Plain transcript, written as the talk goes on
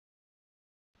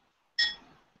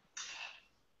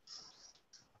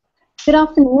Good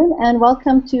afternoon and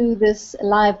welcome to this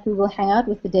live Google Hangout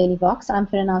with the Daily Box. I'm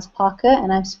Firenaz Parker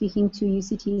and I'm speaking to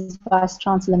UCT's Vice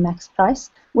Chancellor Max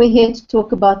Price. We're here to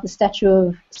talk about the statue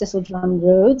of Cecil John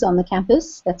Rhodes on the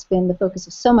campus. That's been the focus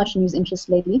of so much news interest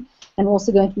lately. And we're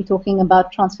also going to be talking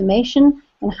about transformation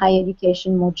in higher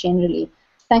education more generally.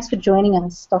 Thanks for joining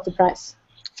us, Dr. Price.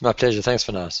 It's my pleasure. Thanks,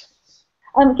 Firenaz.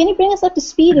 Can you bring us up to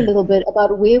speed a little bit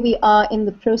about where we are in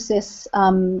the process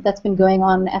that's been going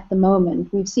on at the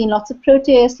moment? We've seen lots of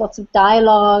protests, lots of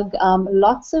dialogue,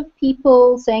 lots of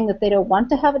people saying that they don't want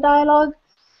to have a dialogue.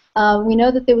 We know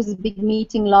that there was a big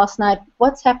meeting last night.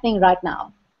 What's happening right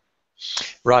now?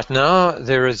 Right now,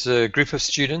 there is a group of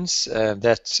students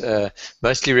that's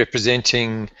mostly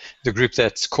representing the group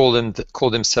that's call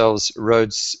themselves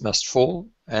Rhodes Must Fall,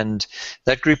 and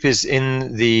that group is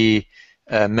in the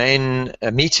main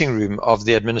meeting room of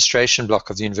the administration block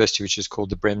of the university, which is called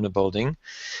the Bremner Building.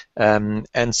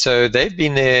 And so they've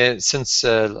been there since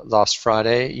last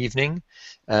Friday evening.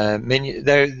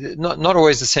 They're not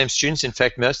always the same students. In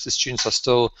fact, most of the students are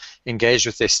still engaged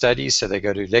with their studies, so they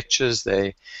go to lectures,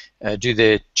 they do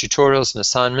their tutorials and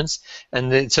assignments,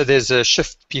 and so there's a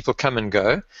shift, people come and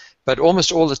go. But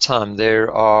almost all the time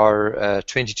there are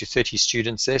 20 to 30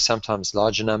 students there, sometimes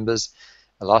larger numbers.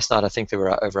 Last night I think there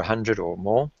were over 100 or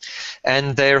more,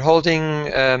 and they're holding.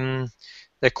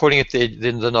 They're calling it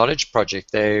the Knowledge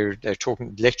Project. They're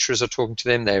talking. Lecturers are talking to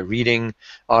them. They're reading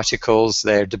articles.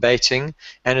 They're debating,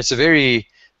 and it's a very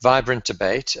vibrant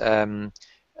debate.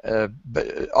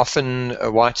 But often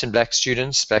white and black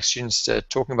students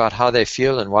talking about how they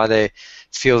feel and why they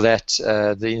feel that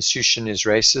the institution is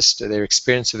racist, their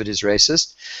experience of it is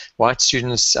racist. White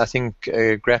students, I think,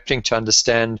 grappling to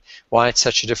understand why it's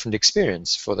such a different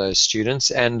experience for those students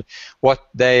and what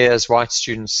they as white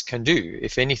students can do,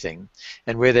 if anything,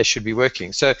 and where they should be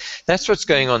working. So that's what's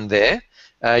going on there.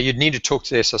 You'd need to talk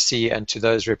to the SRC and to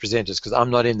those representatives because I'm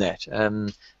not in that.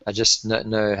 I just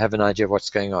have an idea of what's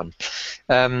going on.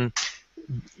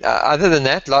 Other than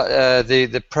that,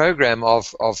 the program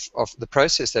of the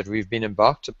process that we've been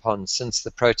embarked upon since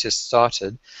the protest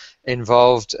started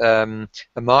involved a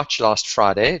march last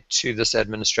Friday to this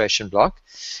administration block.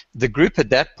 The group at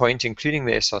that point, including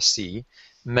the SRC,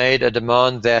 made a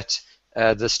demand that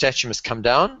the statue must come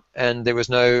down, and there was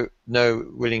no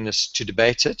willingness to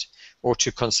debate it or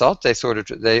to consult.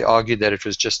 They argued that it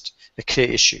was just a clear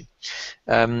issue.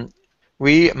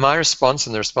 My response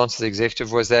and the response of the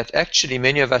executive was that actually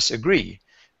many of us agree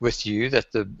with you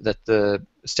that the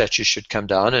statue should come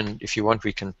down, and if you want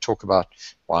we can talk about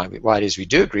why it is we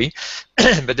do agree,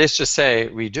 but let's just say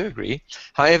we do agree.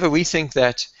 However, we think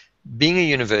that being a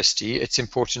university, it's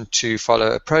important to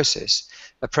follow a process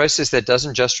that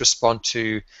doesn't just respond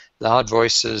to loud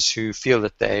voices who feel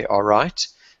that they are right,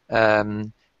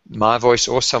 my voice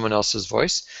or someone else's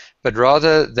voice, but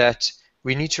rather that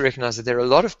we need to recognize that there are a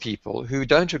lot of people who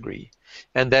don't agree,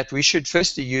 and that we should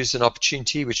firstly use an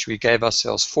opportunity, which we gave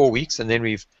ourselves 4 weeks, and then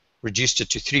we've reduced it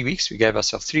to 3 weeks. We gave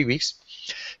ourselves 3 weeks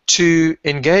to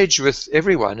engage with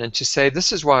everyone and to say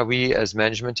this is why we as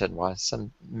management and why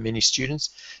many students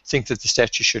think that the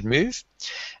statue should move,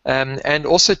 and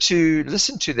also to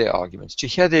listen to their arguments, to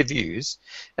hear their views.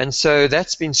 And so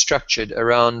that's been structured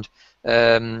around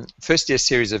firstly a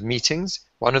series of meetings.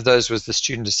 One of those was the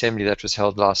student assembly that was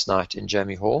held last night in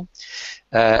Jamie Hall.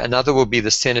 Another will be the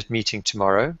Senate meeting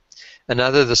tomorrow.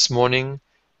 Another this morning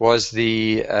was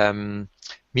the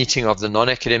meeting of the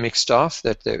non-academic staff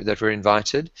that were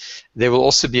invited. There will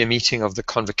also be a meeting of the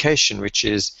convocation, which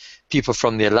is people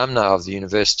from the alumni of the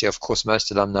university. Of course, most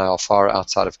alumni are far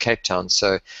outside of Cape Town,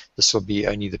 so this will be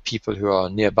only the people who are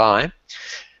nearby.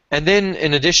 And then,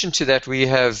 in addition to that, we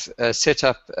have set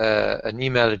up an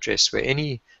email address where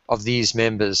any of these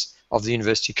members of the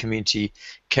university community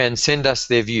can send us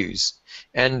their views.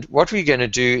 And what we're going to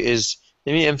do is,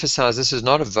 let me emphasize, this is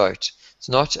not a vote. It's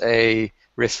not a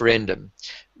referendum,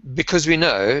 because we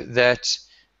know that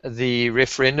the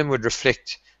referendum would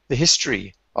reflect the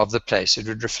history of the place. It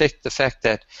would reflect the fact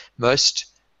that most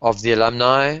of the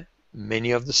alumni,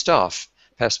 many of the staff,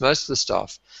 perhaps most of the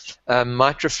staff,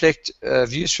 might reflect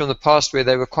views from the past where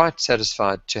they were quite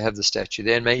satisfied to have the statue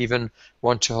there and may even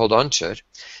want to hold on to it.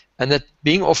 And that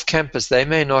being off campus, they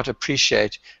may not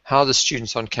appreciate how the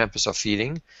students on campus are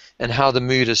feeling and how the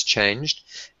mood has changed.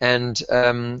 And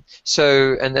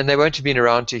they won't have been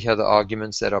around to hear the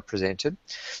arguments that are presented.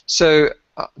 So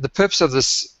the purpose of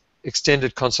this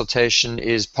extended consultation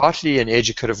is partly an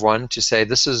educative one to say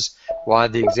this is why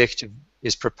the executive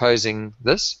is proposing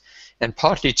this, and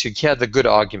partly to hear the good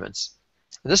arguments.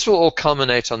 And this will all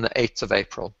culminate on the 8th of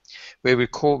April, where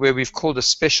we've called a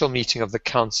special meeting of the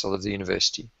council of the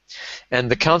university. And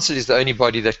the council is the only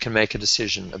body that can make a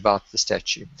decision about the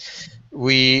statute.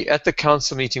 At the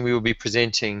council meeting, we will be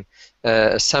presenting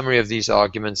a summary of these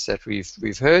arguments that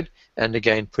we've heard, and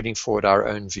again putting forward our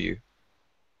own view.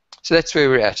 So that's where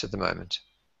we're at the moment.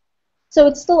 So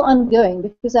it's still ongoing,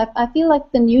 because I feel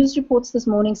like the news reports this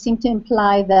morning seem to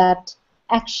imply that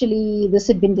actually this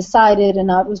had been decided and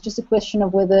now it was just a question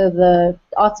of whether the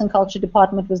Arts and Culture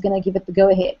Department was going to give it the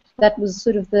go-ahead. That was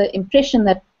sort of the impression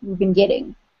that we've been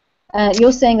getting.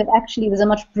 You're saying that actually there's a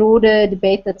much broader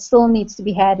debate that still needs to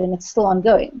be had and it's still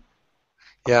ongoing.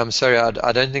 Yeah, I'm sorry,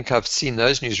 I don't think I've seen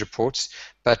those news reports,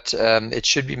 but it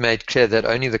should be made clear that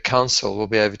only the council will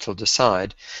be able to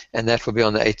decide, and that will be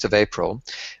on the 8th of April.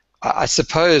 I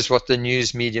suppose what the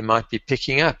news media might be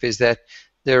picking up is that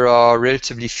there are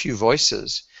relatively few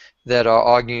voices that are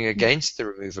arguing against the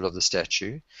removal of the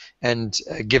statue, and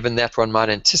given that, one might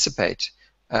anticipate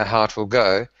how it will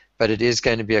go, but it is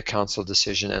going to be a council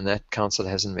decision, and that council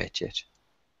hasn't met yet.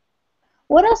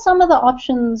 What are some of the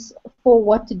options for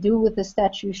what to do with the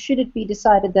statue should it be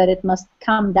decided that it must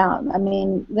come down? I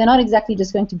mean, they're not exactly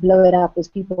just going to blow it up, as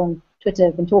people on Twitter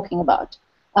have been talking about.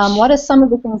 What are some of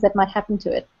the things that might happen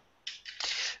to it?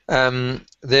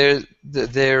 There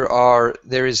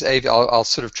is I'll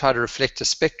sort of try to reflect a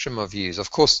spectrum of views.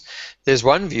 Of course, there's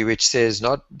one view which says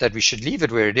not that we should leave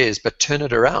it where it is, but turn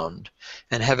it around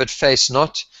and have it face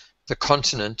not the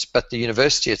continent but the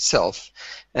university itself.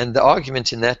 And the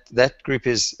argument in that group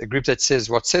is a group that says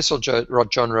what Cecil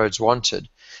John Rhodes wanted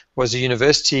was a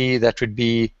university that would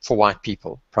be for white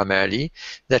people primarily,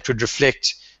 that would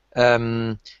reflect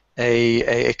a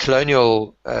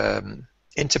colonial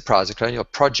enterprise, a colonial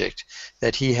project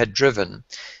that he had driven.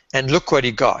 And look what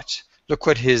he got. Look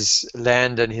what his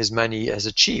land and his money has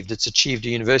achieved. It's achieved a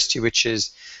university which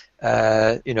is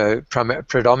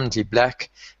predominantly black,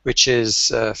 which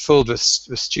is filled with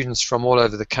students from all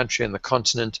over the country and the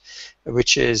continent,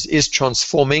 which is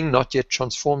transforming, not yet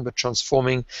transformed, but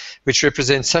transforming, which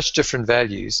represents such different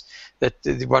values that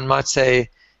one might say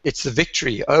it's the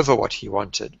victory over what he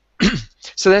wanted.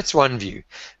 So that's one view.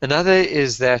 Another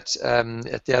is that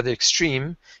at the other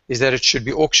extreme is that it should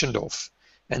be auctioned off,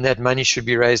 and that money should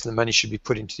be raised and the money should be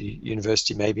put into the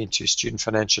university, maybe into student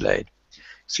financial aid.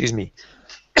 Excuse me.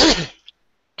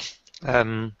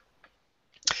 Then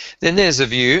there's a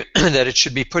view that it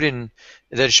should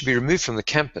be removed from the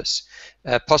campus,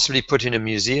 possibly put in a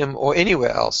museum or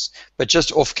anywhere else, but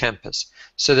just off campus,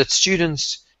 so that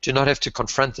students do not have to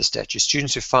confront the statue.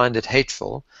 Students who find it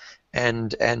hateful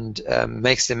and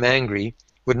makes them angry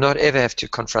would not ever have to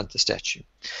confront the statue.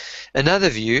 Another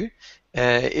view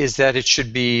is that it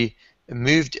should be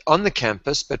moved on the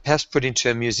campus, but perhaps put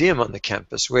into a museum on the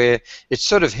campus where it's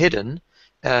sort of hidden,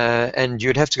 and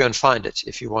you'd have to go and find it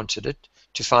if you wanted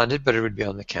to find it, but it would be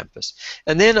on the campus.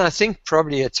 And then I think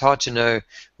probably it's hard to know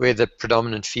where the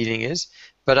predominant feeling is,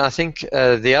 but I think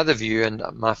the other view, and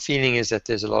my feeling is that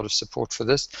there's a lot of support for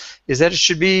this, is that it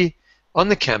should be on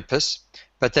the campus,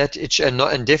 but that it should,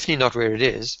 and definitely not where it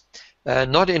is,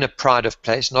 not in a pride of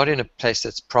place, not in a place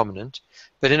that's prominent,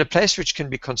 but in a place which can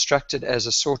be constructed as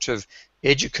a sort of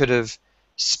educative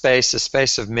space, a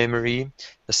space of memory,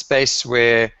 a space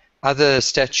where other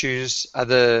statues,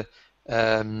 other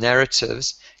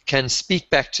narratives can speak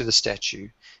back to the statue,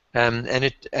 and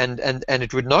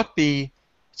it would not be.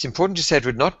 It's important to say it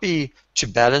would not be to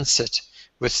balance it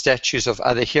with statues of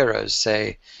other heroes,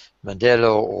 say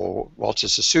Mandela or Walter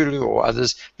Sisulu or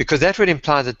others, because that would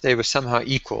imply that they were somehow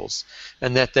equals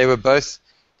and that they were both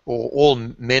or all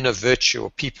men of virtue or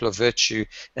people of virtue,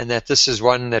 and that this is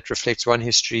one that reflects one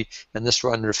history and this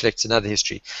one reflects another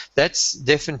history. That's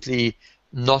definitely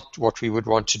not what we would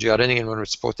want to do. I don't think anyone would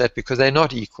support that, because they're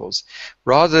not equals.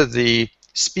 Rather, the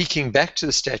speaking back to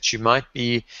the statue might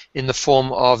be in the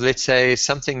form of, let's say,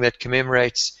 something that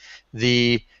commemorates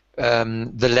the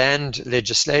land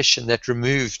legislation that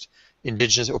removed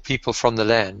indigenous or people from the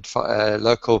land,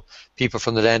 local people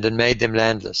from the land, and made them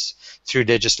landless through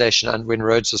legislation when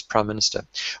Rhodes was Prime Minister.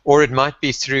 Or it might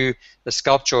be through a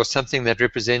sculpture or something that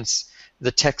represents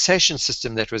the taxation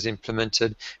system that was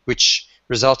implemented, which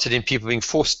resulted in people being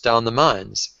forced down the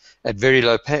mines at very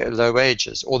low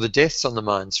wages, or the deaths on the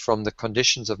mines from the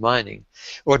conditions of mining.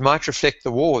 Or it might reflect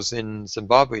the wars in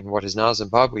Zimbabwe, in what is now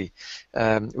Zimbabwe,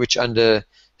 which under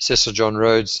Cecil John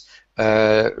Rhodes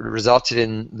resulted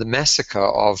in the massacre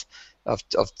of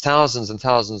thousands and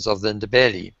thousands of the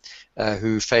Ndebele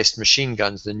who faced machine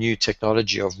guns. The new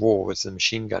technology of war was the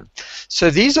machine gun.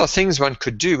 So these are things one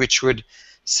could do which would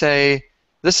say,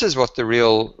 this is what the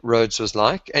real Rhodes was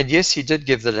like. And yes, he did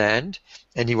give the land,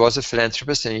 and he was a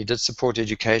philanthropist, and he did support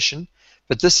education,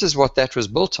 but this is what that was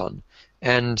built on.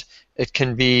 and it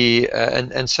can be,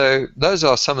 and so those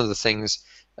are some of the things,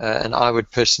 and I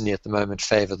would personally at the moment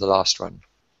favor the last one.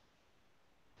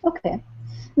 Okay.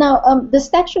 Now, the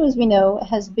statue, as we know,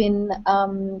 has been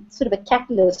sort of a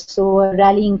catalyst or a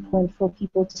rallying point for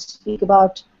people to speak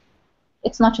about.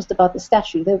 It's not just about the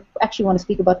statue. They actually want to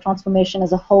speak about transformation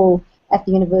as a whole at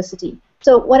the university.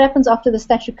 So what happens after the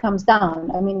statue comes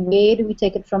down? I mean, where do we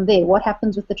take it from there? What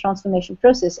happens with the transformation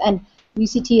process? And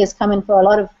UCT has come in for a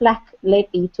lot of flack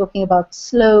lately, talking about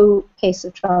slow pace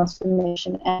of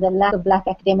transformation and the lack of black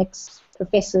academics,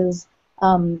 professors,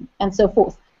 and so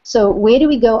forth. So where do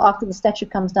we go after the statue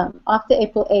comes down? After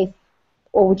April 8th,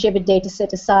 or whichever date is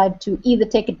set aside to either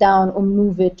take it down or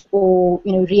move it or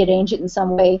rearrange it in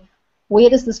some way, where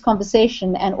does this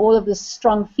conversation and all of this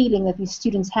strong feeling that these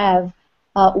students have,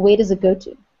 where does it go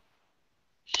to?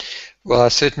 Well, I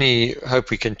certainly hope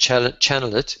we can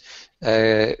channel it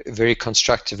very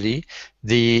constructively.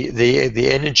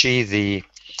 The energy, the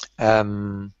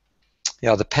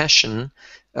passion,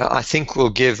 I think will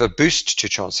give a boost to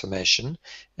transformation.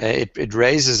 It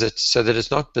raises it so that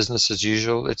it's not business as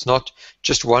usual. It's not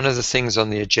just one of the things on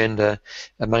the agenda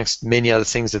amongst many other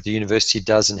things that the university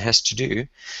does and has to do.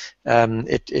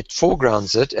 It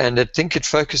foregrounds it, and I think it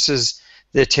focuses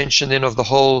the attention then of the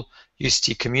whole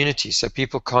UCT community. So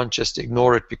people can't just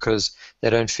ignore it because they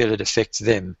don't feel it affects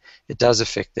them. It does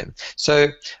affect them. So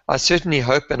I certainly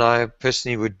hope, and I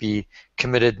personally would be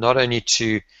committed not only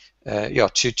to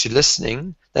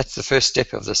listening. That's the first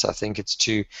step of this, I think. It's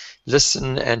to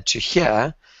listen and to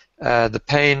hear the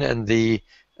pain and the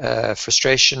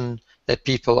frustration that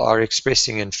people are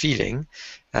expressing and feeling,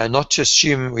 not to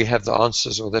assume we have the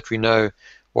answers or that we know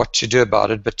what to do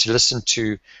about it, but to listen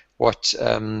to what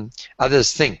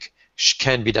others think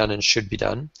can be done and should be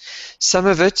done. Some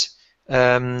of it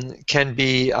can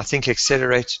be, I think,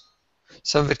 accelerated.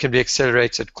 Some of it can be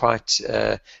accelerated quite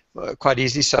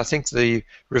easily. So I think the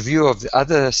review of the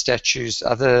other statues,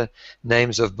 other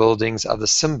names of buildings, other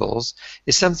symbols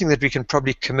is something that we can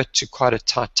probably commit to quite a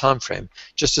tight time frame.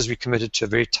 Just as we committed to a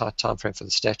very tight time frame for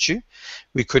the statue,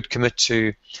 we could commit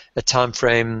to a time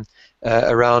frame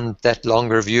around that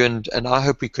longer review, and I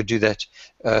hope we could do that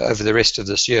over the rest of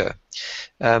this year.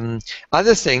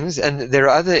 Other things, and there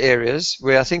are other areas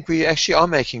where I think we actually are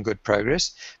making good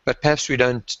progress, but perhaps we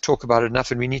don't talk about it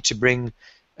enough, and we need to bring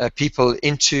people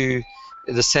into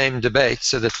the same debate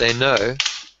so that they know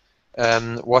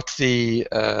what is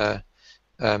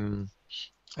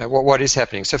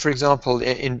happening. So, for example,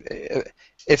 in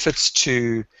efforts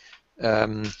to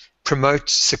promote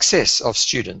success of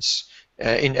students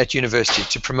at university,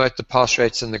 to promote the pass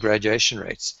rates and the graduation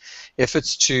rates,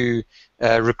 efforts to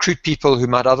recruit people who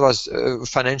might otherwise who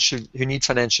need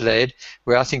financial aid,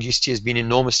 where I think UCT has been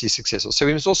enormously successful. So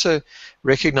we must also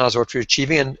recognize what we're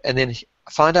achieving and then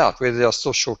find out whether there are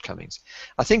still shortcomings.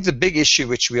 I think the big issue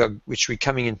which we're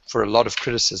coming in for a lot of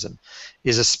criticism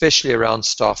is especially around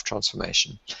staff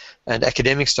transformation and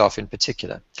academic staff in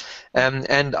particular.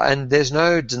 And there's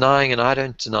no denying, and I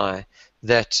don't deny,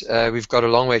 that we've got a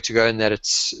long way to go and that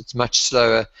it's much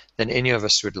slower than any of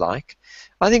us would like.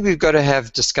 I think we've got to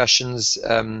have discussions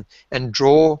and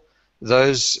draw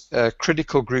those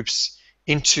critical groups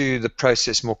into the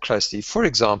process more closely. For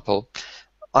example,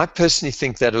 I personally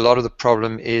think that a lot of the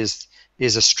problem is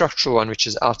a structural one which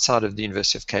is outside of the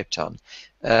University of Cape Town.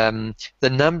 The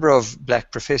number of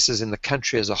black professors in the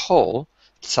country as a whole,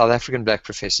 South African black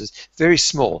professors, very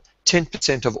small.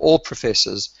 10% of all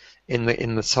professors in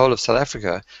the whole of South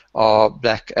Africa are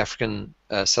black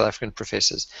South African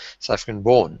professors, South African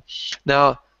born.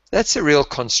 Now, that's a real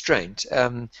constraint.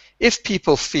 If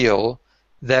people feel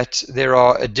that there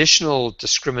are additional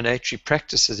discriminatory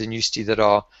practices in UCT that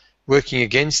are working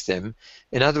against them,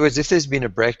 in other words, if there's been a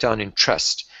breakdown in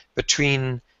trust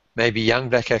between maybe young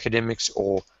black academics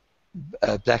or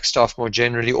black staff more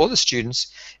generally, or the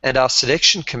students, and our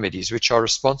selection committees, which are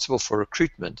responsible for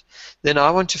recruitment, then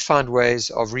I want to find ways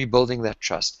of rebuilding that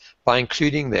trust by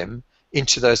including them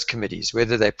into those committees,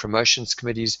 whether they're promotions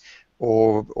committees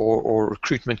or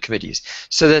recruitment committees,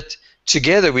 so that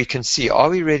together we can see, are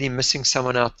we really missing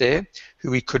someone out there who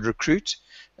we could recruit,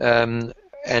 or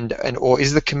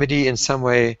is the committee in some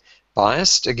way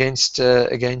biased against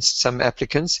some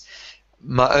applicants?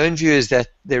 My own view is that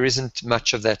there isn't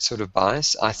much of that sort of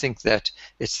bias. I think that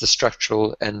it's the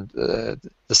structural and the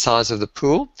size of the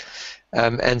pool,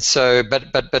 and so,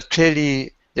 but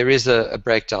clearly there is a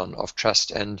breakdown of trust,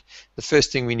 and the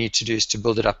first thing we need to do is to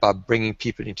build it up by bringing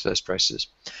people into those processes.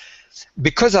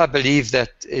 Because I believe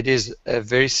that it is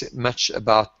very much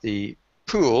about the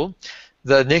pool,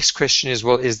 the next question is,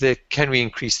 well, can we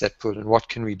increase that pool, and what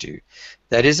can we do?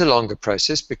 That is a longer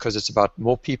process because it's about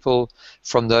more people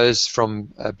from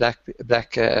black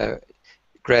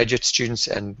graduate students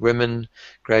and women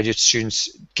graduate students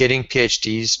getting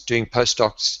PhDs, doing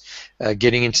postdocs,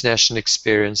 getting international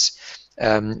experience,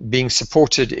 being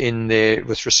supported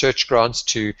with research grants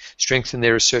to strengthen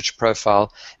their research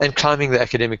profile, and climbing the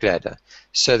academic ladder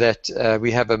so that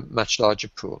we have a much larger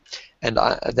pool. And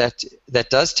that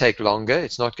does take longer.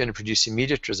 It's not going to produce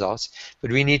immediate results,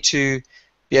 but we need to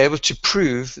be able to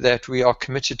prove that we are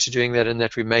committed to doing that and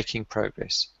that we're making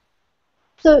progress.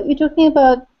 So you're talking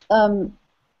about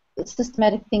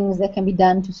systematic things that can be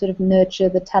done to sort of nurture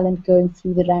the talent going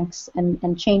through the ranks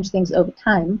and change things over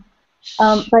time.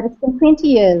 But it's been 20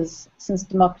 years since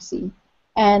democracy,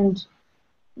 and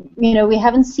we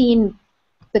haven't seen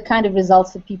the kind of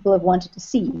results that people have wanted to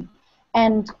see.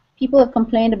 And people have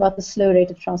complained about the slow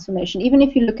rate of transformation. Even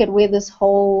if you look at where this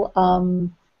whole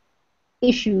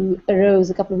issue arose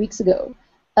a couple of weeks ago,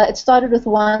 it started with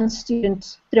one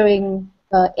student throwing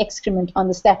excrement on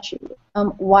the statue.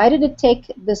 Why did it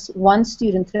take this one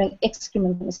student throwing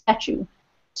excrement on the statue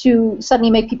to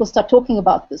suddenly make people start talking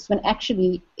about this when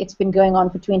actually it's been going on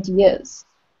for 20 years?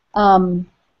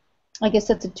 I guess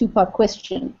that's a two-part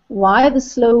question. Why the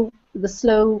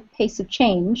slow pace of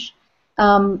change?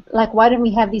 Like, why don't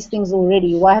we have these things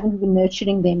already? Why haven't we been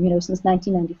nurturing them, since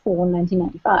 1994 and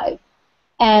 1995?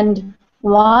 And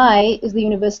why is the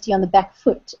university on the back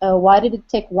foot? Why did it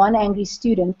take one angry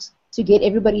student to get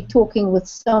everybody talking with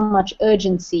so much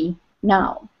urgency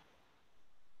now?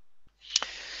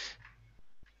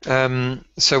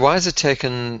 So why has it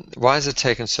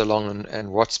taken so long,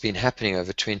 and what's been happening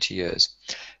over 20 years?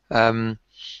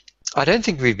 I don't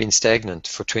think we've been stagnant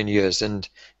for 20 years, and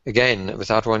again,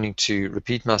 without wanting to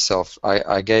repeat myself,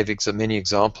 I gave many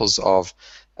examples of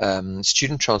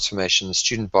student transformation, the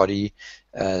student body.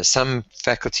 Some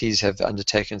faculties have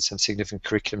undertaken some significant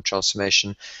curriculum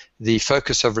transformation. The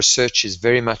focus of research is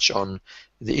very much on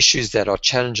the issues that are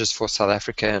challenges for South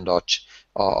Africa and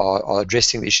are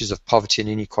addressing the issues of poverty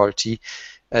and inequality.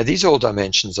 These are all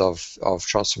dimensions of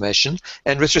transformation.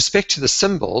 And with respect to the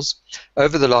symbols,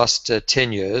 over the last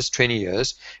 10 years, 20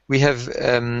 years, we have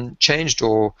changed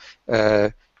or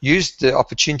used the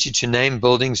opportunity to name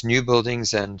buildings, new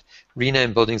buildings, and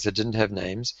rename buildings that didn't have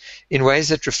names in ways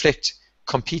that reflect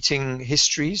competing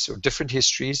histories or different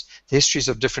histories, the histories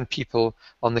of different people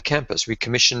on the campus. We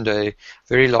commissioned a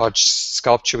very large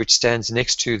sculpture which stands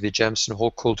next to the Jameson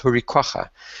Hall called Hurikwacha,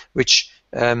 which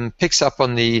picks up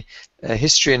on the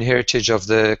history and heritage of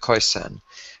the Khoisan.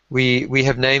 We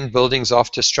have named buildings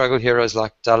after struggle heroes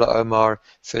like Dalla Omar,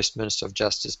 First Minister of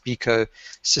Justice, Biko,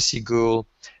 Sissy Gool,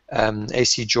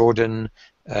 A.C. Jordan,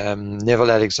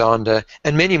 Neville Alexander,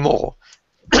 and many more.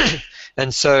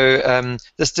 And so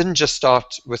this didn't just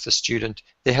start with the student.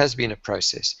 There has been a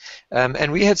process.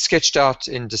 And we had sketched out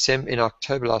in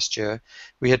October last year,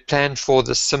 we had planned for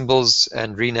the symbols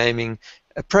and renaming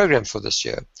a program for this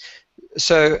year.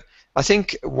 So I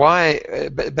think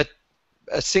but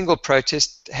a single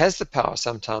protest has the power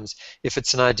sometimes, if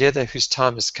it's an idea whose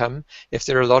time has come, if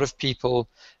there are a lot of people,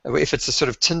 if it's a sort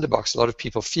of tinderbox, a lot of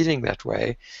people feeling that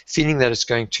way, feeling that it's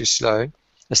going too slow,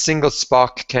 a single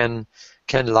spark can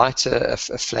light a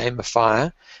flame, a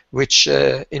fire, which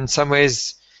in some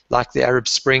ways, like the Arab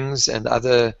Springs and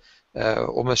other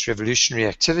almost revolutionary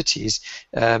activities,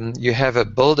 you have a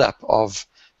build-up of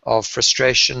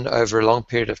frustration over a long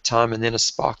period of time, and then a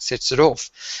spark sets it off.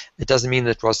 It doesn't mean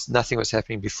that nothing was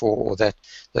happening before, or that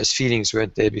those feelings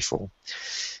weren't there before.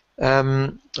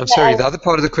 I'm sorry, the other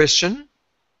part of the question?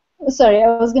 Sorry,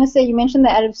 I was going to say, you mentioned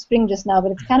the Arab Spring just now,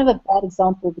 but it's kind of a bad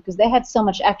example because they had so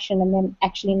much action and then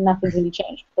actually nothing really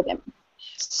changed for them.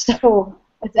 So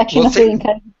it's actually not very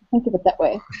encouraging to think of it that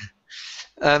way.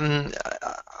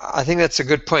 I think that's a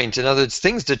good point. In other words,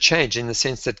 things did change in the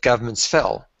sense that governments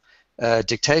fell.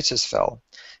 Dictators fell,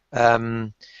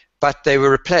 but they were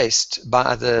replaced by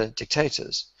other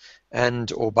dictators,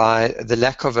 or by the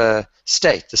lack of a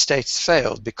state. The states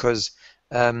failed because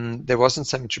there wasn't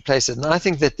something to replace it. And I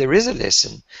think that there is a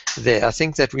lesson there. I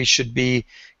think that we should be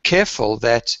careful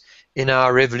that in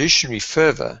our revolutionary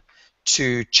fervor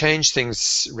to change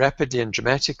things rapidly and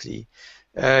dramatically,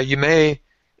 you may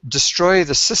destroy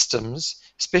the systems,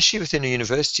 especially within a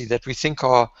university, that we think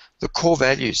are the core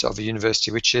values of a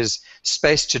university, which is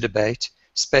space to debate,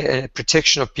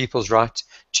 protection of people's right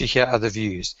to hear other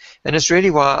views. And it's really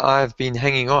why I've been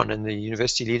hanging on, and the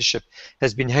university leadership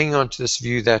has been hanging on to this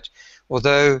view that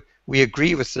although we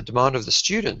agree with the demand of the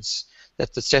students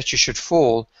that the statue should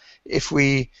fall, if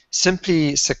we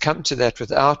simply succumb to that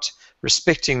without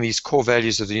respecting these core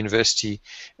values of the university,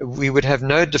 we would have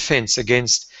no defense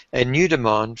against a new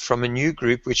demand from a new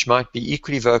group which might be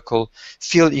equally vocal,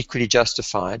 feel equally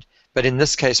justified, but in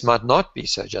this case might not be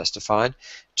so justified,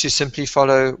 to simply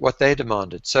follow what they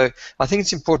demanded. So I think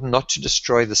it's important not to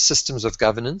destroy the systems of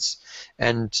governance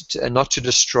and not to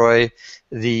destroy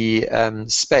the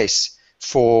space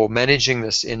for managing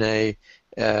this in a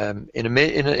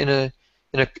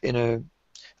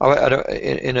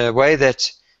way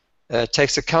that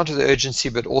takes account of the urgency,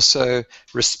 but also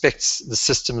respects the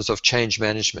systems of change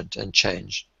management and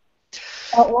change.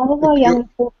 One of our young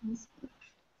reporters,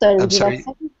 sorry, I'm sorry.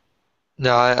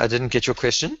 No, I didn't get your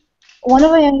question. One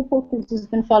of our young reporters has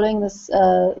been following this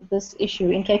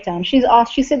issue in Cape Town. She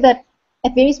said that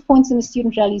at various points in the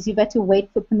student rallies, you've had to wait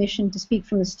for permission to speak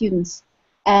from the students,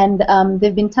 and there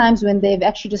have been times when they've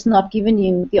actually just not given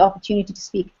you the opportunity to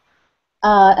speak.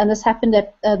 And this happened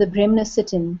at the Bremner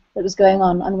sit-in that was going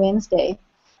on Wednesday.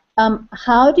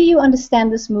 How do you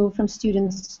understand this move from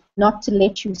students not to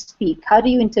let you speak? How do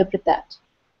you interpret that?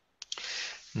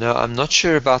 No, I'm not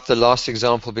sure about the last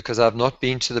example because I've not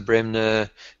been to the Bremner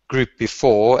group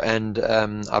before, and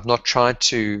I've not tried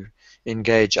to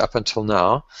engage up until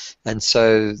now, and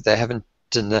so they haven't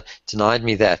denied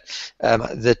me that.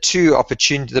 The two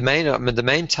opportunities, the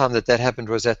main time that happened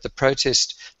was at the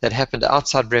protest that happened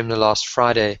outside Bremner last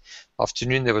Friday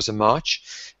afternoon. There was a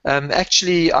march.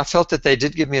 Actually, I felt that they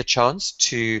did give me a chance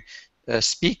to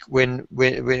speak. When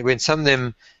some of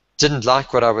them didn't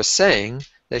like what I was saying,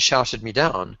 they shouted me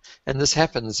down, and this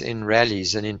happens in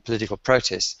rallies and in political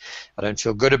protests. I don't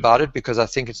feel good about it because I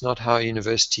think it's not how a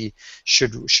university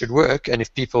should work, and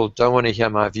if people don't want to hear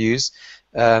my views,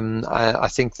 I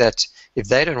think that if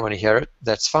they don't want to hear it,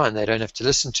 that's fine. They don't have to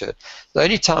listen to it. The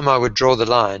only time I would draw the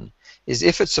line is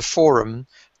if it's a forum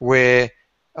where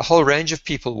a whole range of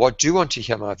people do want to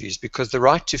hear my views, because the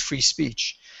right to free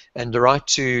speech and the right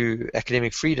to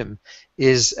academic freedom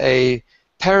is a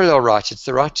parallel right. It's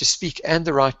the right to speak and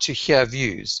the right to hear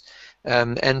views.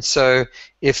 And so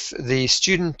if the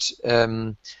student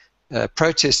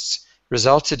protests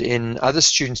resulted in other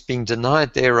students being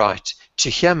denied their right to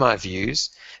hear my views,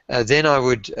 then I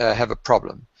would have a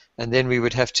problem. And then we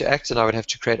would have to act, and I would have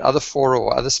to create other fora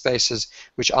or other spaces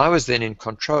which I was then in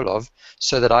control of,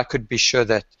 so that I could be sure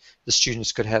that the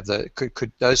students could have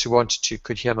those who wanted to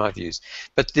could hear my views.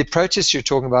 But the protests you're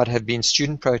talking about have been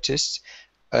student protests,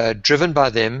 driven by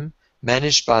them,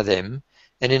 managed by them,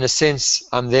 and in a sense,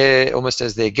 I'm there almost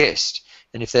as their guest.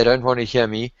 And if they don't want to hear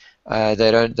me,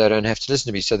 they don't have to listen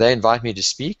to me. So they invite me to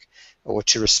speak or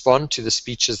to respond to the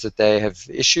speeches that they have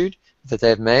issued, that they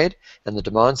have made, and the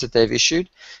demands that they've issued.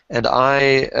 And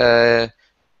I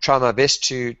try my best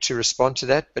to respond to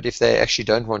that. But if they actually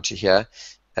don't want to hear,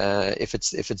 if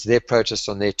it's their protest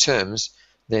on their terms,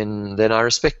 then I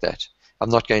respect that. I'm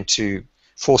not going to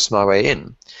force my way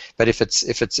in. But if it's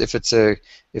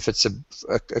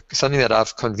something that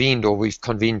I've convened or we've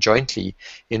convened jointly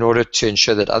in order to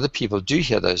ensure that other people do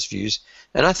hear those views,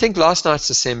 and I think last night's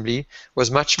assembly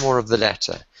was much more of the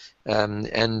latter.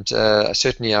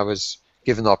 Certainly I was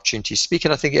given the opportunity to speak,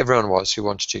 and I think everyone was who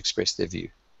wanted to express their view.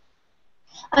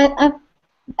 I've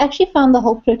actually found the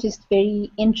whole protest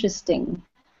very interesting.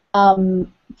 From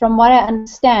what I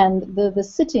understand, the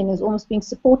sit-in is almost being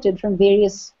supported from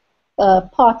various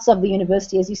parts of the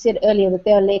university. As you said earlier, that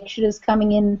there are lecturers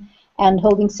coming in and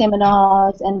holding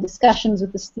seminars and discussions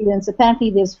with the students. Apparently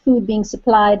there's food being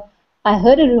supplied. I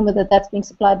heard a rumor that that's being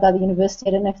supplied by the university.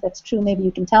 I don't know if that's true. Maybe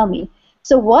you can tell me.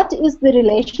 So what is the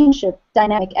relationship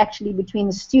dynamic actually between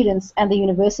the students and the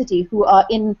university, who are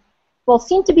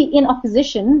seem to be in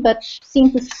opposition, but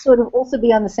seem to sort of also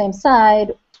be on the same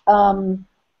side?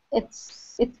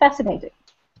 It's fascinating.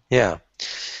 Yeah.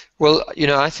 Well,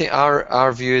 I think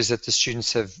our view is that the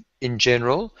students have, in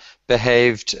general,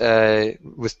 behaved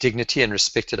with dignity and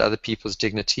respected other people's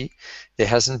dignity. There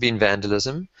hasn't been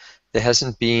vandalism. There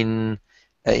hasn't been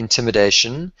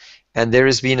intimidation. And there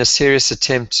has been a serious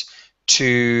attempt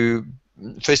to,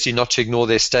 firstly, not to ignore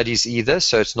their studies either.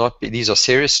 So it's not, these are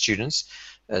serious students.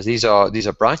 These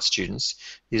are bright students.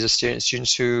 These are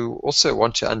students who also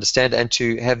want to understand and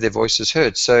to have their voices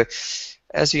heard. So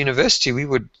as a university, we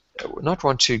would not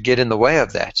want to get in the way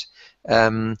of that.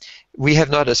 We have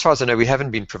not, as far as I know, we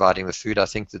haven't been providing the food. I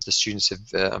think that the students have,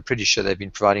 I'm pretty sure they've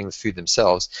been providing the food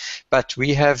themselves. But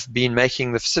we have been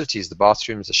making the facilities, the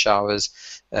bathrooms, the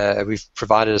showers. We've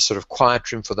provided a sort of quiet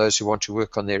room for those who want to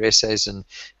work on their essays and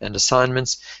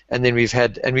assignments. And then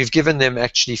we've given them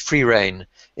actually free rein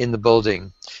in the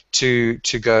building to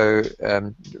go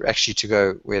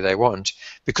where they want,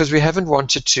 because we haven't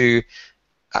wanted to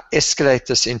escalate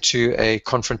this into a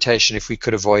confrontation if we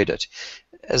could avoid it.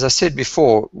 as I said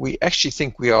before, we actually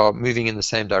think we are moving in the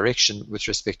same direction with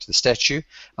respect to the statue.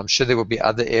 I'm sure there will be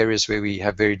other areas where we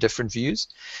have very different views,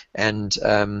 and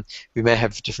we may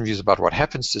have different views about what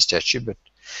happens to the statue. But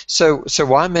so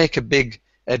why make a big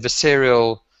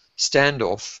adversarial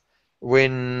standoff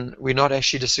when we're not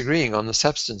actually disagreeing on the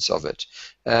substance of it,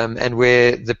 and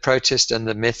where the protest and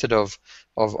the method of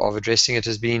addressing it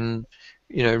has been,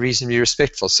 reasonably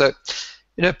respectful. So,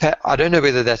 I don't know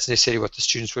whether that's necessarily what the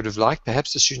students would have liked.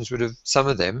 Perhaps the students would have, some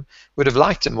of them, would have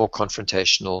liked a more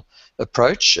confrontational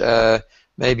approach.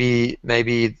 Maybe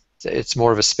it's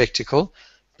more of a spectacle,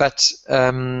 but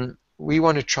we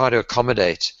want to try to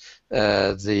accommodate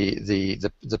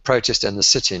the protest and the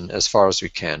sit-in as far as we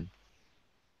can.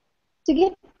 To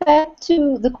get back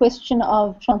to the question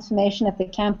of transformation at the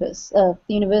campus, the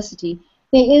university,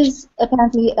 there is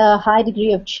apparently a high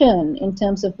degree of churn in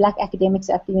terms of black academics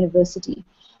at the university.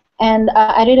 And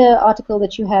I read an article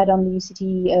that you had on the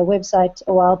UCT website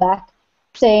a while back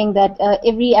saying that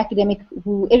every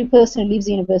person who leaves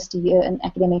the university, an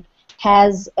academic,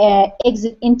 has an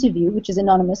exit interview, which is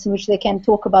anonymous, in which they can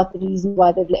talk about the reasons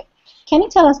why they've left. Can you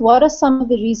tell us what are some of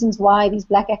the reasons why these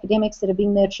black academics that are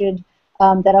being nurtured,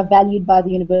 that are valued by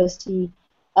the university,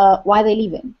 why they're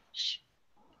leaving?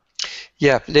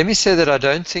 Yeah, let me say that I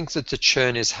don't think that the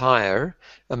churn is higher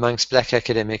amongst black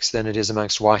academics than it is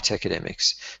amongst white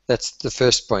academics. That's the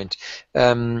first point.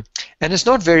 And it's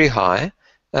not very high.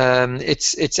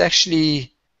 It's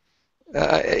actually,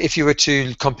 if you were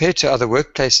to compare to other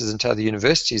workplaces and to other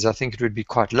universities, I think it would be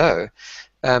quite low.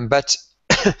 But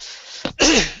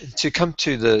to come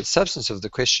to the substance of the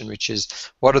question, which is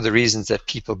what are the reasons that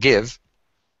people give,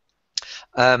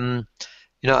 I'm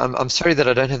sorry that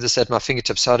I don't have this at my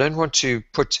fingertips, so I don't want to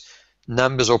put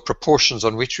numbers or proportions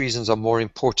on which reasons are more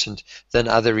important than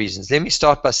other reasons. Let me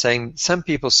start by saying some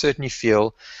people certainly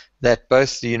feel that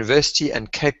both the university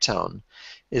and Cape Town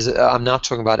is, I'm now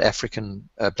talking about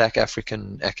black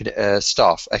African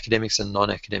staff, academics and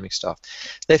non-academic staff.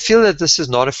 They feel that this is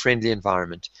not a friendly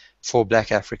environment for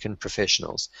black African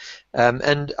professionals.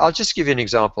 And I'll just give you an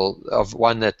example of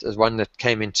one that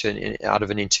came out of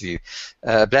an interview.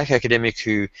 A black academic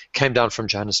who came down from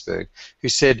Johannesburg, who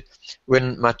said,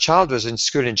 when my child was in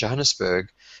school in Johannesburg,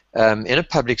 in a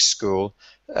public school,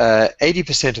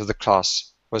 80% of the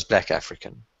class was black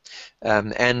African.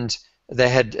 And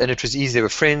it was easy, they were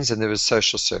friends and there was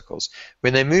social circles.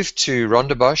 When they moved to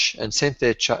Rondebosch and sent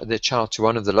their child to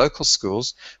one of the local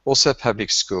schools, also a public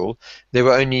school, there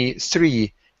were only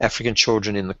 3 African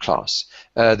children in the class.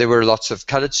 There were lots of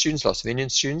colored students, lots of Indian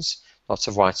students, lots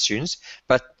of white students,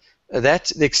 but the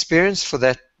experience for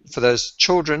those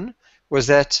children was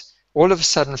that all of a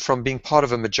sudden, from being part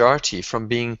of a majority, from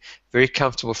being very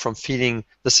comfortable, from feeling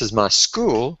this is my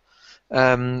school,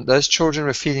 those children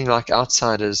were feeling like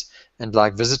outsiders and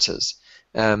like visitors,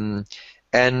 and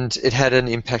it had an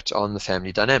impact on the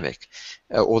family dynamic,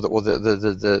 or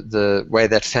the way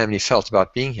that family felt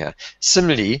about being here.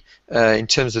 Similarly, in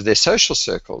terms of their social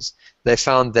circles, they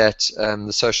found that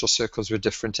the social circles were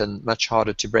different and much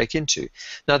harder to break into.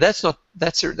 Now that's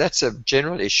a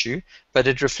general issue, but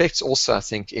it reflects also, I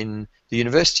think, in the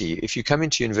university. If you come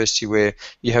into university where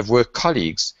you have work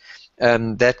colleagues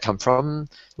that come from,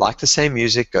 like the same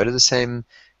music, go to the same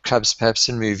clubs perhaps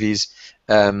and movies,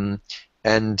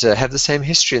 and have the same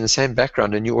history and the same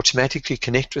background, and you automatically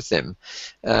connect with them,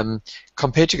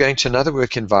 compared to going to another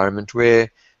work environment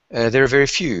where there are very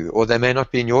few, or they may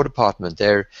not be in your department.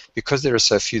 Because there are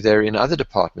so few, they're in other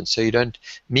departments, so you don't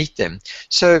meet them.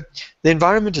 So the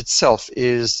environment itself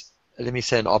is, let me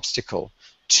say, an obstacle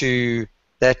to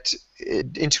that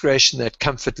integration, that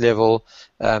comfort level,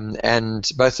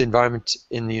 and both the environment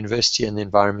in the university and the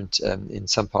environment in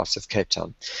some parts of Cape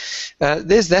Town.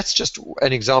 That's just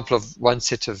an example of one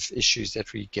set of issues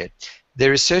that we get.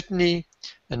 There is certainly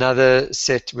another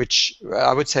set, which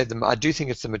I would say I do think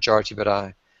it's the majority, but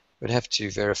I would have to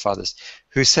verify this,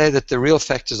 who say that the real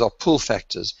factors are pull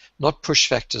factors, not push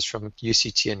factors from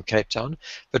UCT and Cape Town,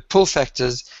 but pull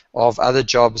factors of other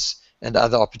jobs and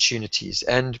other opportunities.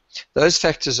 And those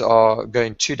factors are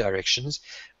going 2 directions.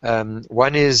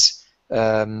 One is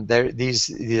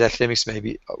these academics,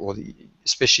 maybe, or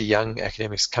especially young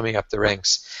academics coming up the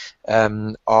ranks,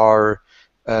 are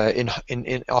in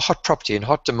hot property, in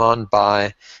hot demand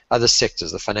by other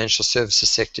sectors, the financial services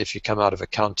sector if you come out of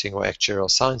accounting or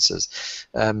actuarial sciences,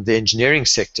 the engineering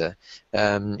sector,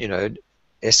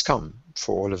 Eskom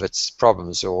for all of its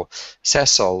problems, or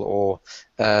Sasol, or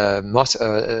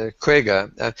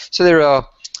Kwega. So there are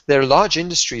large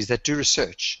industries that do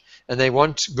research, and they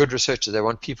want good researchers. They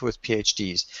want people with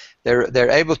PhDs. They're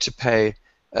able to pay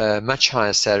much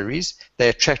higher salaries. They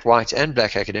attract white and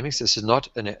black academics. This is not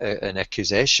an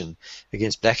accusation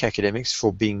against black academics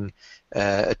for being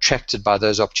attracted by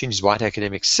those opportunities, white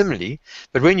academics similarly.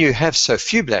 But when you have so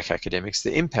few black academics,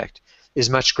 the impact is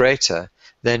much greater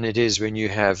than it is when you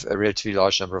have a relatively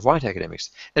large number of white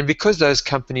academics. And because those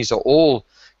companies are all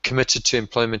committed to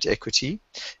employment equity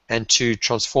and to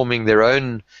transforming their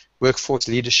own workforce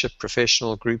leadership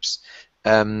professional groups,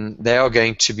 they are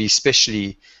going to be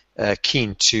especially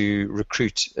keen to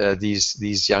recruit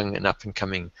these young and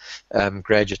up-and-coming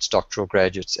graduates, doctoral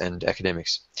graduates, and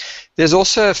academics. There's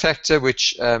also a factor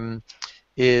which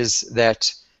is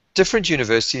that different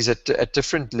universities at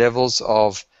different levels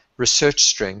of research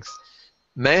strength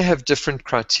may have different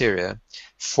criteria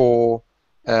for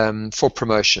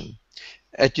promotion.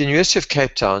 At the University of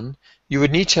Cape Town, you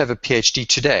would need to have a PhD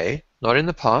today, not in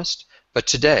the past, but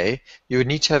today you would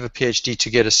need to have a PhD to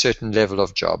get a certain level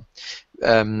of job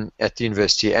at the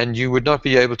university, and you would not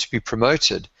be able to be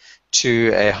promoted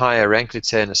to a higher rank, let's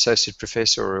say an associate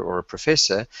professor or a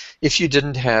professor, if you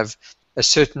didn't have a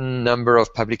certain number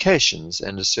of publications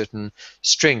and a certain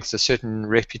strength, a certain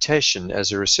reputation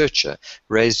as a researcher,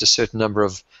 raised a certain number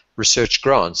of research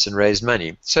grants and raised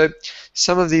money. So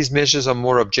some of these measures are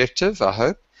more objective, I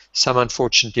hope. Some,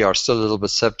 unfortunately, are still a little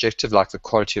bit subjective, like the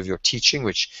quality of your teaching,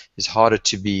 which is harder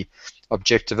to be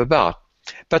objective about.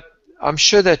 But I'm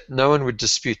sure that no one would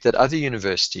dispute that other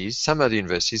universities, some other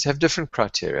universities, have different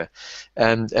criteria,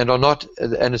 and are not,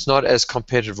 and it's not as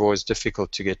competitive or as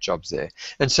difficult to get jobs there.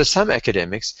 And so some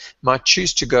academics might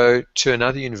choose to go to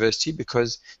another university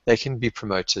because they can be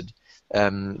promoted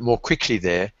more quickly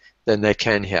there than they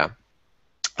can here.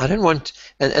 I don't want,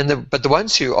 but the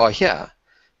ones who are here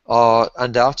are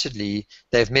undoubtedly,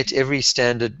 they've met every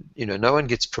standard. You know, no one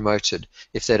gets promoted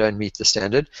if they don't meet the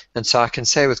standard. And so I can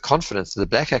say with confidence that the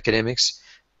black academics,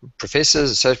 professors,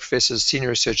 associate professors, senior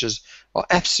researchers are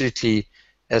absolutely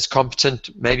as competent,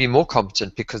 maybe more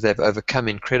competent, because they've overcome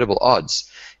incredible odds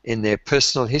in their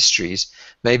personal histories,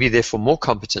 maybe therefore more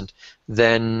competent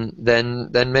than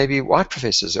maybe white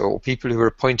professors or people who were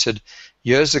appointed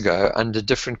years ago under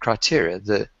different criteria.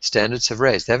 The standards have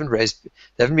raised. They haven't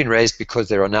been raised because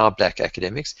there are now black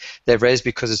academics. They've raised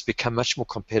because it's become much more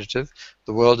competitive.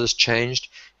 The world has changed.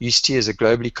 UCT is a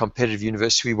globally competitive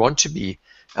university. We want to be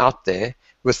out there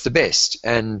with the best,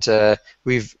 and there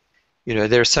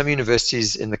are some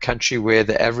universities in the country where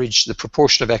the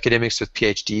proportion of academics with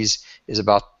PhDs is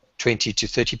about 20 to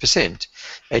 30%.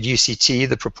 At UCT,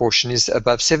 the proportion is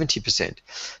above 70%.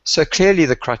 So clearly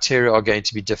the criteria are going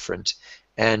to be different,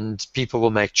 and people will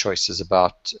make choices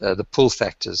about the pull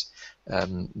factors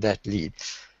that lead.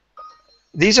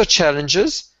 These are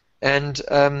challenges, and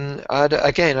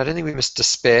again, I don't think we must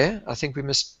despair. I think we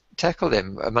must tackle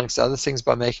them, amongst other things,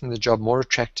 by making the job more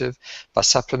attractive, by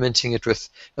supplementing it with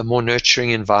a more nurturing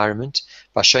environment,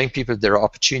 by showing people that there are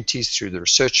opportunities through the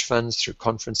research funds, through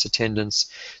conference attendance,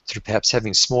 through perhaps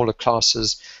having smaller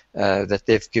classes that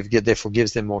therefore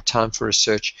gives them more time for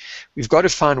research. We've got to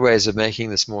find ways of making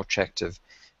this more attractive.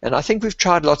 And I think we've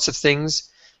tried lots of things,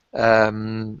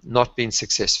 not been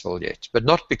successful yet, but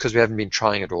not because we haven't been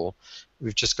trying at all.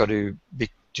 We've just got to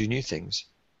do new things.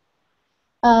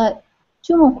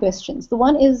 Two more questions. The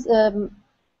one is,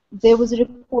 there was a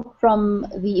report from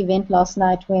the event last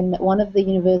night when one of the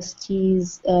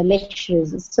university's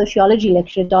lecturers, a sociology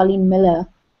lecturer, Darlene Miller,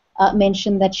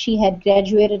 mentioned that she had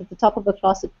graduated at the top of her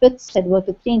class at Wits, had worked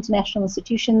at 3 international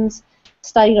institutions,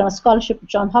 studied on a scholarship at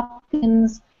Johns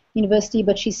Hopkins University,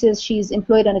 but she says she's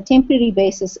employed on a temporary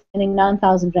basis, earning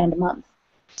 9,000 Rand a month.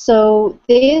 So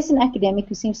there is an academic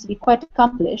who seems to be quite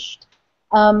accomplished.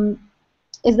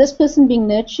 Is this person being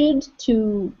nurtured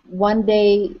to one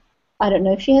day, I don't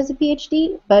know if she has a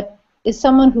PhD, but is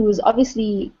someone who is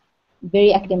obviously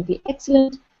very academically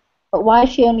excellent, but why is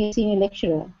she only a senior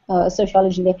lecturer, a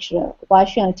sociology lecturer? Why is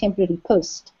she on a temporary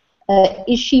post?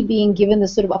 Is she being given the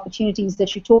sort of opportunities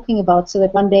that you're talking about so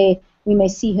that one day we may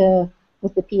see her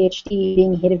with the PhD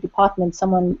being head of department,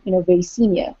 someone very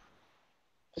senior?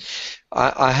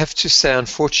 I have to say,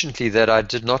 unfortunately, that I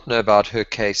did not know about her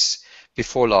case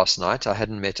before last night.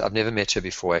 I've never met her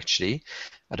before, actually.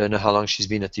 I don't know how long she's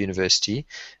been at the university.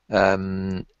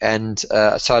 So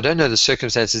I don't know the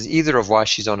circumstances either of why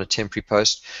she's on a temporary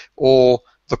post or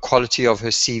the quality of her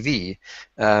CV.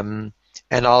 And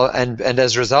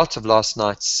as a result of last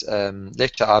night's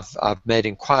lecture, I've made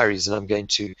inquiries, and I'm going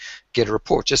to get a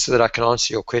report just so that I can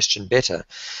answer your question better.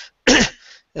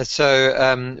 So,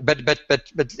 but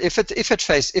if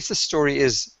the story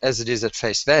is as it is at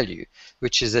face value,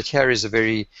 which is that here is a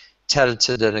very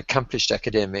talented and accomplished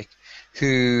academic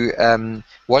who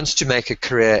wants to make a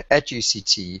career at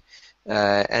UCT,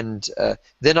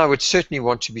 Then I would certainly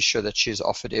want to be sure that she is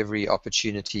offered every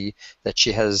opportunity, that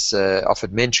she has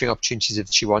offered mentoring opportunities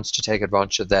if she wants to take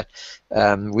advantage of that.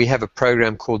 We have a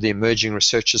program called the Emerging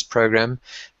Researchers Program,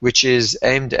 which is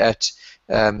aimed at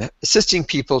assisting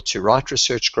people to write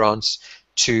research grants,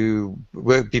 to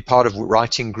be part of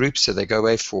writing groups, so they go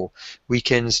away for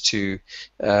weekends to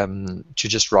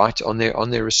just write on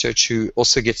their research, who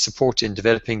also get support in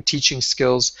developing teaching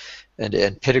skills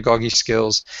and pedagogy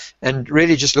skills, and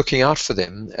really just looking out for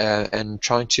them and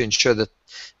trying to ensure that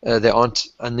there aren't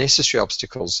unnecessary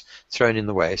obstacles thrown in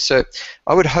the way. So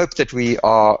I would hope that we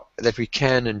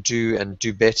can and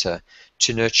do better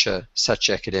to nurture such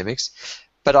academics.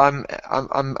 But I'm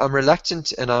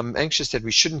reluctant, and I'm anxious that we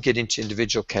shouldn't get into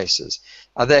individual cases.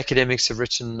 Other academics have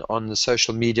written on the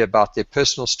social media about their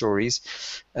personal stories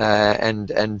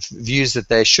and views that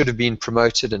they should have been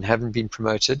promoted and haven't been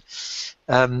promoted.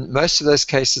 Most of those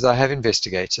cases I have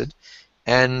investigated,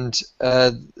 and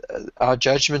our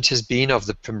judgment has been of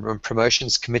the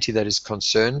promotions committee that is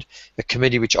concerned, a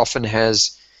committee which often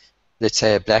has, let's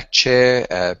say, a black chair,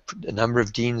 a number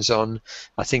of deans on,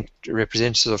 I think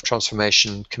representatives of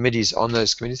transformation committees on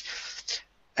those committees,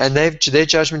 and their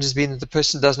judgment has been that the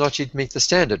person does not yet meet the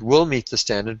standard, will meet the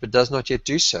standard, but does not yet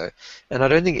do so. And I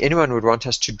don't think anyone would want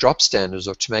us to drop standards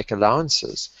or to make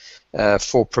allowances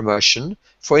for promotion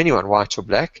for anyone, white or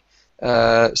black.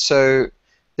 So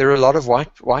there are a lot of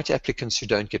white applicants who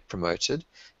don't get promoted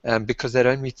because they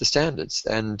don't meet the standards,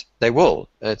 and they will.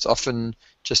 It's often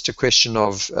just a question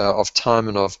of time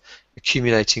and of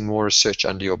accumulating more research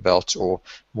under your belt or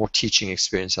more teaching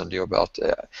experience under your belt.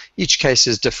 Each case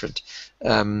is different,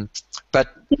 but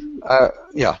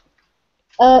yeah.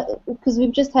 Because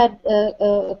we've just had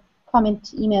a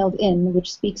comment emailed in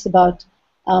which speaks about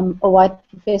a white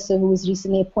professor who was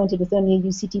recently appointed with only a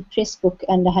UCT press book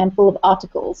and a handful of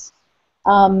articles.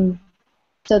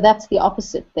 So that's the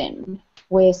opposite then,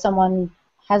 where someone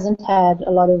hasn't had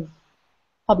a lot of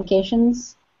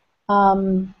publications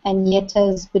and yet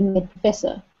has been made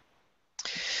professor.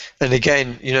 And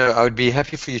again, I would be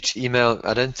happy for you to email.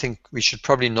 I don't think we should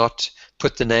probably not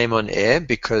put the name on air,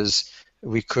 because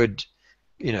we could,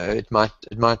 it might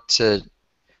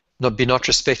not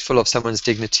respectful of someone's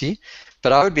dignity.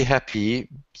 But I would be happy,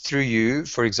 through you,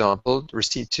 for example,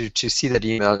 to see that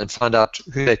email and find out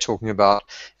who they're talking about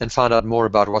and find out more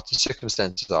about what the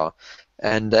circumstances are,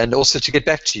 and also to get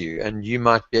back to you. And you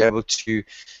might be able to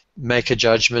make a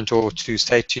judgment or to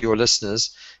say to your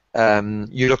listeners,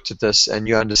 you looked at this and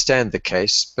you understand the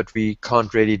case, but we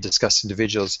can't really discuss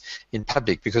individuals in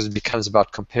public because it becomes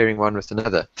about comparing one with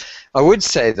another. I would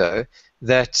say, though,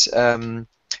 that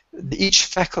each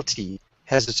faculty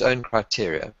has its own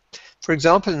criteria. For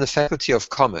example, in the Faculty of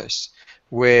Commerce,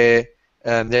 where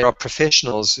there are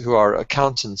professionals who are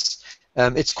accountants,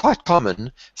 it's quite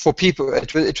common for people,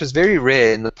 it was very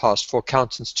rare in the past for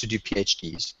accountants to do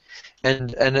PhDs.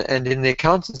 And in the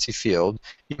accountancy field,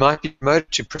 you might be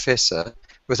promoted to professor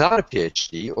without a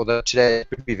PhD, although today it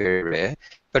would be very rare,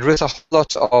 but with a whole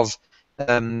lot of,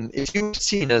 if you were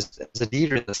seen as a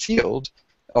leader in the field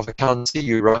of accountancy,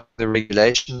 you write the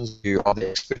regulations, you are the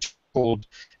expert called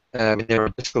when there are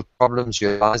difficult problems, you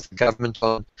advise the government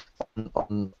on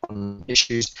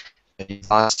issues, you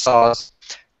advise SARS.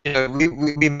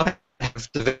 We might have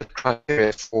developed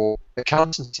criteria for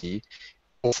accountancy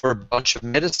or for a bunch of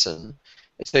medicine.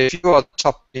 So if you are the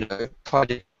top,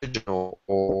 cardiac surgeon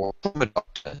or trauma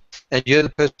doctor, and you're the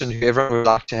person who everyone would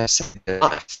like to have saved their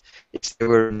life if they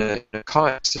were in a car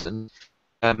accident,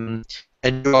 and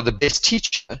you are the best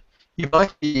teacher, you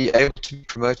might be able to be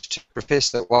promoted to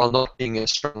professor while not being as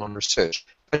strong on research.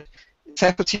 But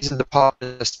faculties and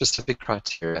departments have specific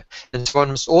criteria, and so one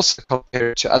must also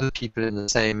compare it to other people in the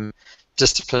same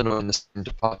discipline or in the same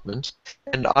department.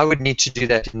 And I would need to do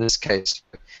that in this case.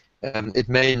 It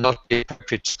may not be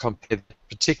appropriate to compare the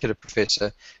particular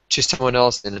professor to someone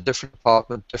else in a different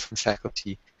department, different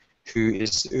faculty,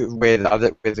 where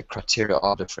the criteria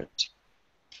are different.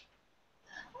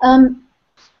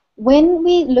 When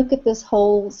we look at this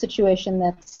whole situation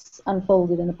that's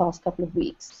unfolded in the past couple of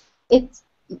weeks,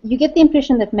 you get the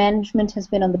impression that management has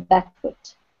been on the back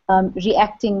foot,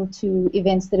 reacting to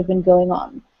events that have been going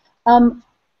on.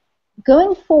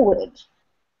 Going forward,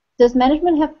 does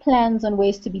management have plans on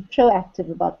ways to be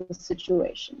proactive about this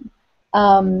situation?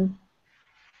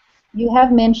 You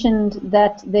have mentioned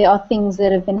that there are things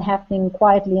that have been happening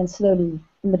quietly and slowly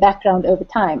in the background over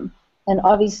time, and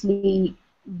obviously,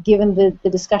 given the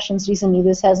discussions recently,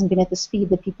 this hasn't been at the speed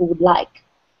that people would like.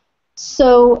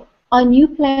 So are new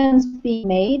plans being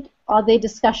made? Are there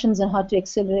discussions on how to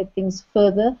accelerate things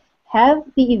further? have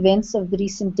the events of the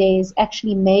recent days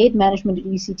actually made management at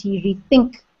UCT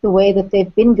rethink the way that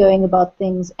they've been going about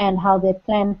things and how they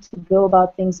plan to go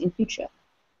about things in future?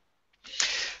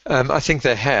 I think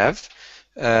they have,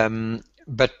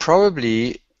 but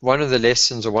probably one of the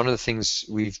lessons or one of the things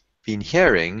we've been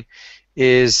hearing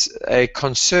is a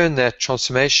concern that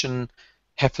transformation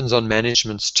happens on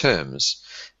management's terms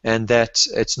and that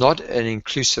it's not an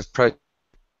inclusive process.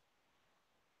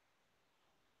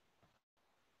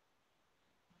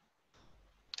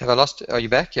 Have I lost? Are you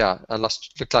back? Yeah, I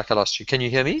lost. Looked like I lost you. Can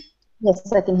you hear me?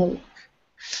 Yes, I can hear you.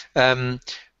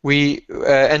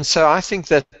 And so I think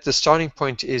that the starting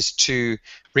point is to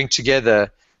bring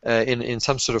together in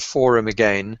some sort of forum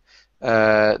again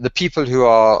the people who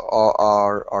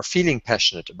are feeling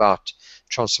passionate about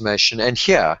transformation and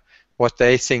hear what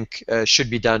they think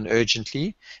should be done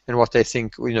urgently and what they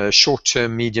think,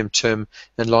 short-term, medium-term,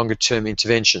 and longer-term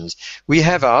interventions. We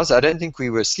have ours. I don't think we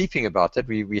were sleeping about that.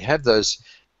 We have those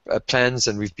plans,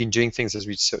 and we've been doing things as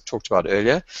we talked about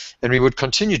earlier, and we would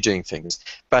continue doing things.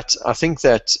 But I think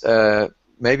that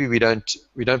maybe we don't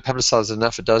publicize it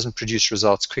enough. It doesn't produce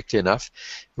results quickly enough.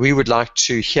 We would like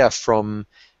to hear from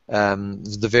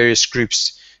the various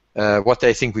groups what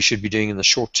they think we should be doing in the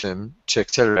short term to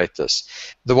accelerate this.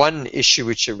 The one issue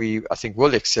which I think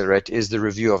will accelerate is the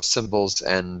review of symbols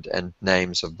and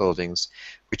names of buildings,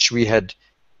 which we had,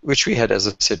 as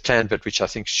I said, planned, but which I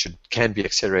think can be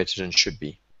accelerated and should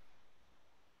be.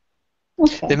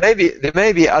 Okay. There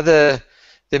may be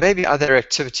other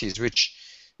activities which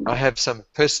I have some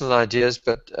personal ideas,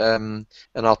 but and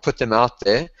I'll put them out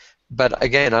there. But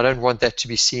again, I don't want that to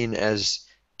be seen as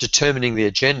determining the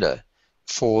agenda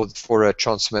for a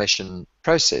transformation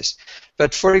process.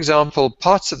 But for example,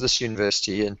 parts of this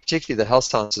university, and particularly the health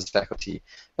sciences faculty,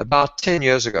 about 10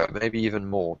 years ago, maybe even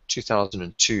more,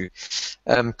 2002,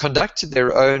 conducted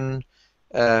their own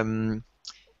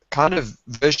kind of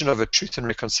version of a Truth and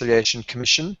Reconciliation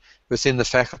Commission within the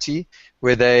faculty,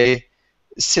 where they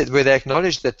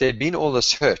acknowledged that there'd been all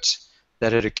this hurt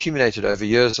that had accumulated over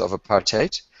years of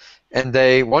apartheid, and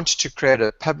they wanted to create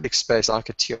a public space like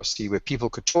a TRC where people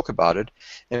could talk about it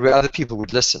and where other people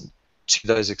would listen to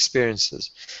those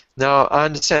experiences. Now, I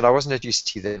understand, I wasn't at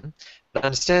UCT then, but I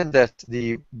understand that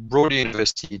the broader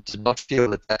university did not feel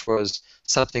that that was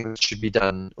something that should be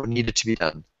done or needed to be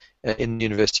done in the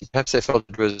university. Perhaps they felt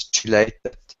it was too late,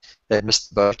 that they had missed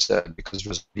the boat because it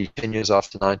was 10 years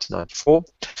after 1994.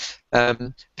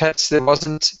 Perhaps there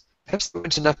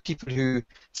weren't enough people who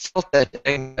felt that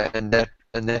anger and that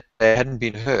they hadn't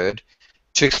been heard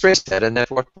to express that, and that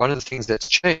one of the things that's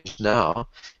changed now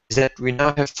is that we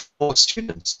now have more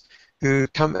students who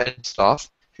come, and staff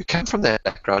who come from that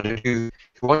background and who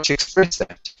want to express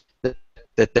that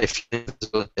they feel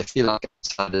invisible, that they feel like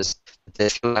outsiders, that they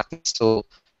feel like they're still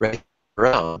right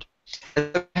around.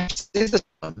 And perhaps there's the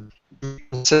time to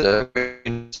consider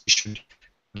when we should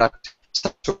conduct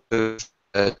some sort of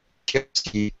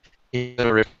TFC,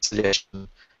 internal reconciliation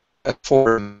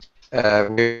forum, where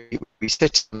we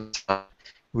sit some time,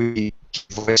 we give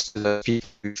voice to the people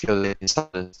who feel they're in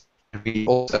silence, and we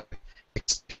also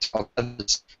expect of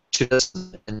others to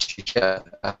listen and to hear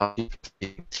how people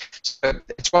feel. So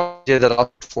it's one idea that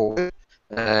I'll put forward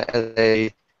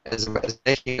as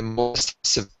making a more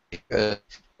specific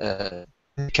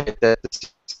indicate that this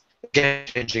is a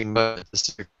game-changing moment, this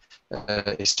is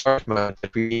a historic moment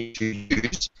that we need to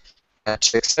use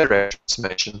to accelerate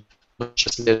transformation, not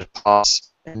just let it pass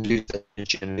and lose the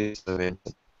energy and lose the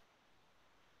momentum.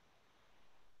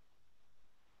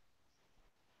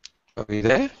 Are we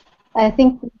there? I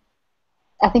think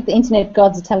the internet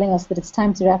gods are telling us that it's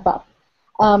time to wrap up.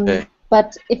 Okay.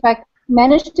 But if I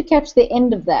managed to catch the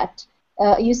end of that,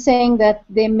 you're saying that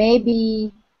there may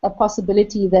be a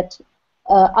possibility that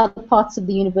other parts of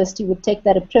the university would take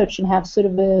that approach and have sort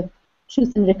of a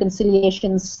Truth and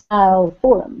Reconciliation style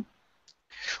forum.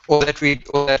 Or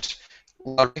that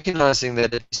while recognizing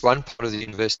that at least one part of the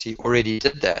university already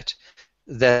did that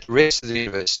the rest of the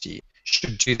university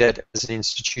should do that as an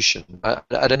institution. I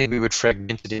don't think we would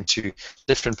fragment it into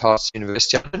different parts of the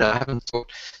university. I don't know, I haven't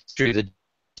thought through the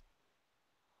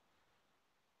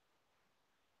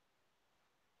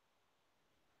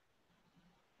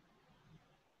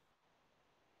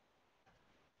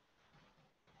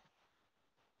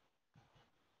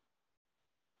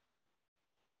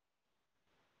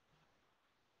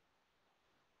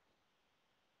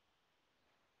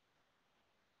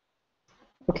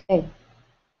Okay.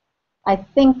 I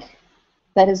think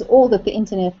that is all that the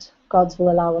internet gods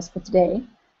will allow us for today.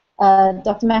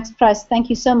 Dr. Max Price, thank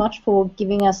you so much for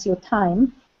giving us your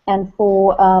time and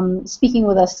for speaking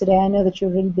with us today. I know that you're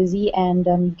really busy and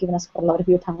you've given us quite a lot of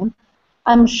your time.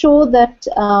 I'm sure that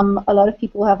a lot of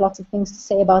people have lots of things to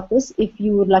say about this. If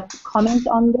you would like to comment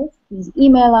on this, please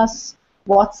email us,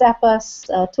 WhatsApp us,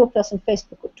 talk to us on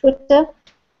Facebook or Twitter.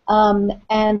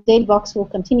 And Daily Vox will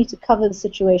continue to cover the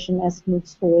situation as it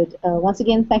moves forward. Once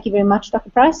again, thank you very much, Dr.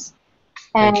 Price.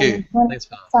 Thank you. And Thanks,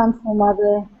 Bob. time for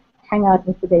another hangout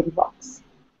with the Daily Vox.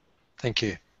 Thank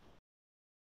you.